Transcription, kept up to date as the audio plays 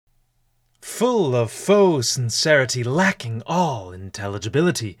full of faux sincerity, lacking all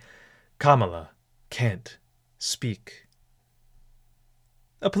intelligibility. Kamala can't speak.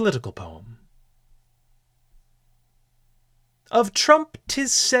 A political poem. Of Trump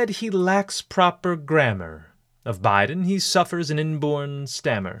 'tis said he lacks proper grammar. Of Biden he suffers an inborn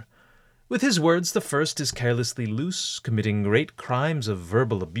stammer. With his words the first is carelessly loose, committing great crimes of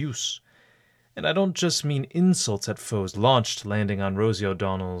verbal abuse. And I don't just mean insults at foes launched, landing on Rosie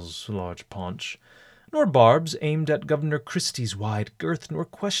O'Donnell's large paunch, nor barbs aimed at Governor Christie's wide girth, nor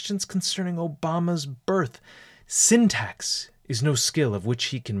questions concerning Obama's birth. Syntax is no skill of which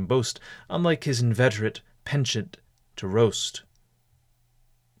he can boast, unlike his inveterate penchant to roast.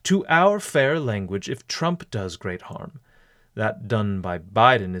 To our fair language, if Trump does great harm, that done by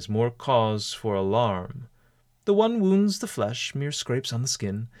Biden is more cause for alarm. The one wounds the flesh, mere scrapes on the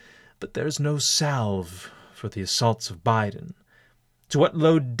skin, but there's no salve for the assaults of Biden. To what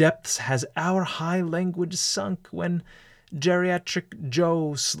low depths has our high language sunk, when geriatric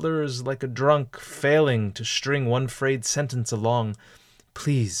Joe slurs like a drunk, failing to string one frayed sentence along?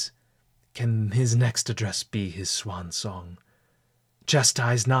 Please, can his next address be his swan song?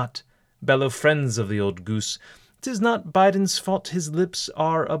 Chastise not, bellow friends of the old goose. 'Tis not Biden's fault his lips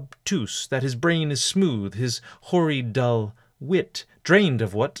are obtuse, that his brain is smooth, his hoary dull wit drained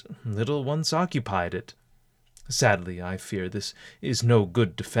of what little once occupied it. Sadly, I fear this is no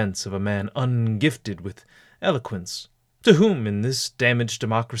good defense of a man ungifted with eloquence, to whom in this damaged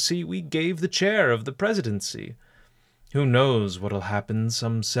democracy we gave the chair of the presidency. Who knows what'll happen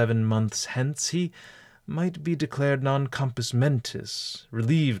some 7 months hence? He might be declared non compos mentis,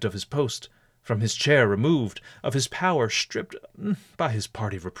 relieved of his post, from his chair removed, of his power stripped, by his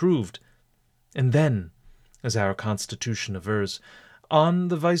party reproved. And then, as our Constitution avers, on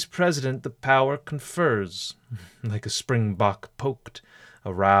the Vice President the power confers. Like a springbok poked,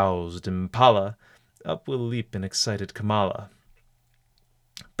 a roused impala, up will leap an excited Kamala.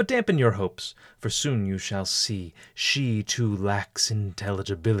 But dampen your hopes, for soon you shall see she too lacks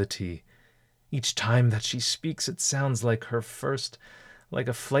intelligibility. Each time that she speaks it sounds like her first, like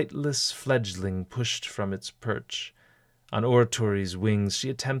a flightless fledgling pushed from its perch. On oratory's wings she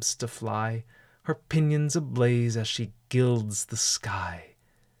attempts to fly, her pinions ablaze as she gilds the sky.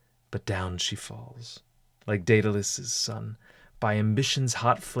 But down she falls, like Daedalus' son, by ambition's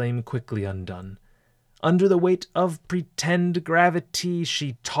hot flame quickly undone. Under the weight of pretend gravity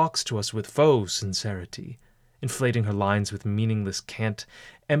she talks to us with faux sincerity, inflating her lines with meaningless cant,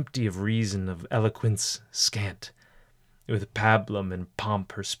 empty of reason, of eloquence scant. With pablum and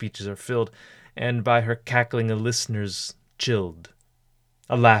pomp her speeches are filled, and by her cackling a listener's chilled.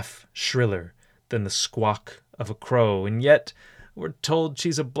 A laugh shriller than the squawk of a crow, and yet we're told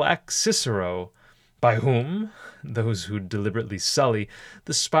she's a black Cicero. By whom? Those who deliberately sully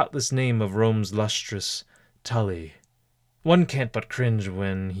the spotless name of Rome's lustrous Tully. One can't but cringe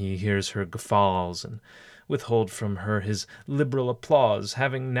when he hears her guffaws, and withhold from her his liberal applause,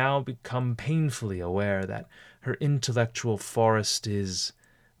 having now become painfully aware that her intellectual forest is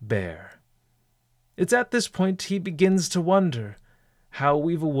bare. It's at this point he begins to wonder how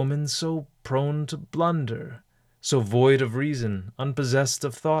we've a woman so prone to blunder, so void of reason, unpossessed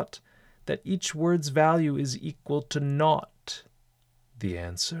of thought, that each word's value is equal to naught. The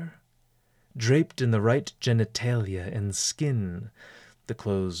answer? Draped in the right genitalia and skin, the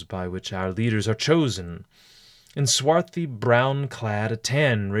clothes by which our leaders are chosen. In swarthy brown clad, a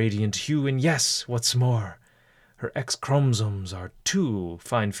tan radiant hue, and yes, what's more, her X chromosomes are 2,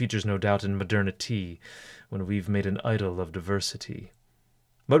 fine features no doubt in modernity, when we've made an idol of diversity.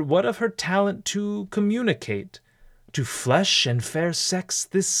 But what of her talent to communicate? To flesh and fair sex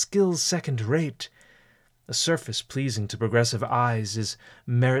this skill's second rate. A surface pleasing to progressive eyes is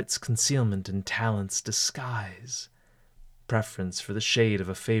merit's concealment and talent's disguise. Preference for the shade of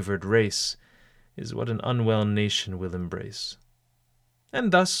a favored race is what an unwell nation will embrace.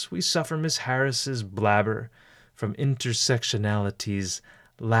 And thus we suffer Miss Harris's blabber from intersectionality's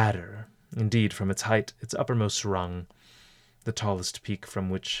ladder, indeed from its height, its uppermost rung, the tallest peak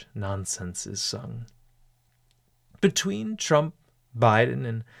from which nonsense is sung. Between Trump, Biden,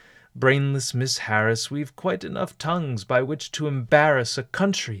 and brainless Miss Harris, we've quite enough tongues by which to embarrass a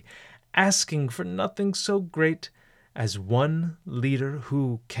country asking for nothing so great as one leader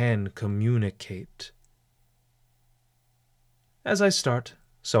who can communicate. As I start,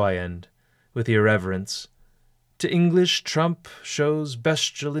 so I end, with irreverence. To English, Trump shows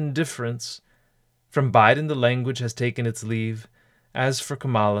bestial indifference. From Biden the language has taken its leave. As for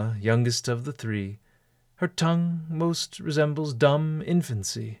Kamala, youngest of the three, her tongue most resembles dumb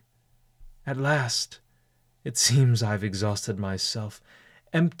infancy. At last, it seems I've exhausted myself,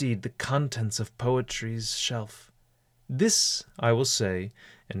 emptied the contents of poetry's shelf. This I will say,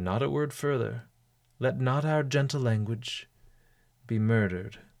 and not a word further. Let not our gentle language be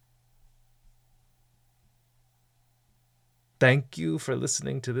murdered. Thank you for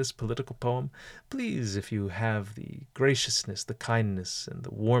listening to this political poem. Please, if you have the graciousness, the kindness, and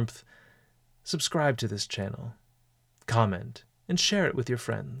the warmth, subscribe to this channel, comment, and share it with your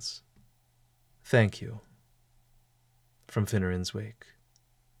friends. Thank you. From Finneran's Wake.